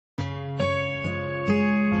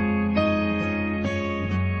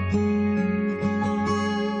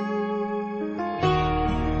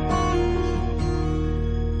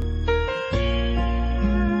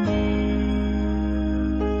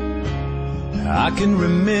I can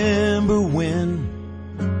remember when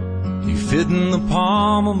you fit in the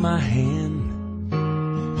palm of my hand.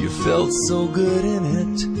 You felt so good in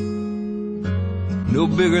it, no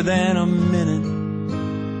bigger than a minute.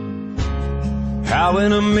 How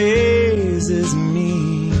it amazes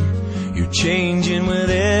me, you're changing with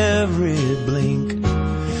every blink,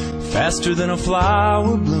 faster than a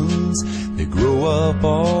flower blooms. They grow up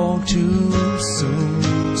all too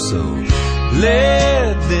soon. So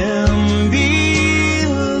let them be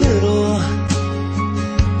little,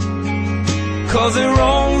 'cause they're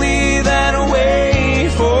only that way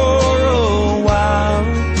for a while.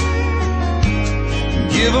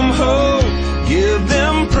 Give them hope, give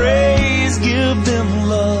them praise, give them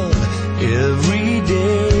love every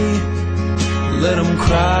day. Let them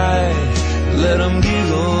cry, let them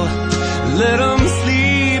giggle, let them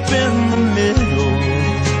sleep in the middle.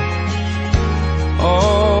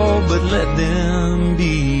 Oh, but let them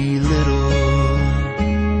be little.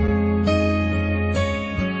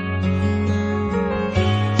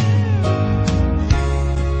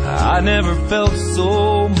 I never felt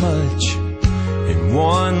so much in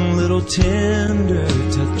one little tender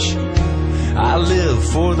touch. I live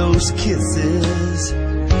for those kisses,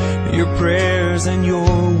 your prayers and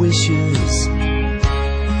your wishes.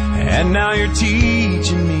 And now you're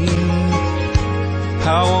teaching me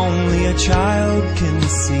how only a child can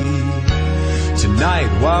see. Tonight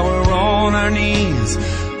while we're on our knees,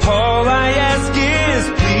 all I ask is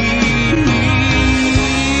please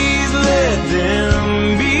let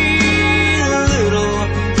them be little,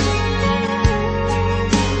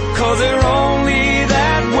 'cause they're only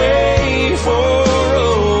that way for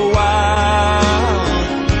a while.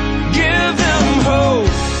 Give them hope,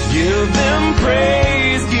 give them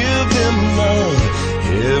praise, give them love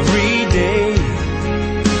every day.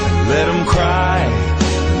 Let them cry,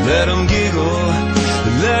 let them giggle,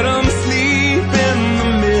 let them sleep in the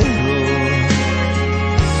middle.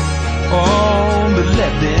 Oh, but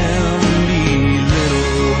let them be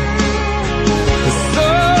little.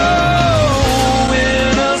 So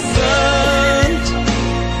innocent,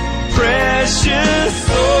 precious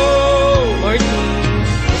soul.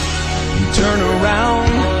 You turn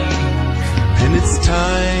around and it's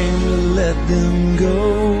time to let them go.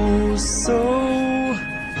 So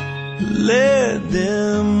let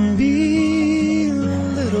them be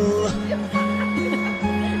little,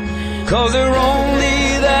 'cause they're only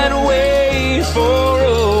that way for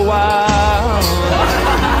a while.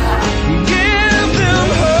 Give them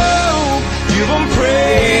hope, give them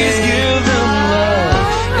praise, give them love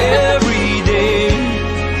every day.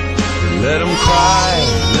 Let them cry,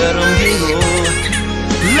 let them giggle,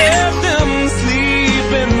 let them sleep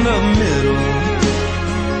in the middle.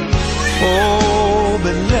 Oh,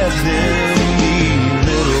 but let them be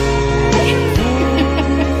little.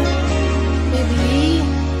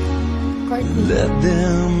 Let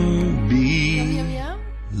them be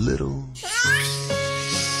little.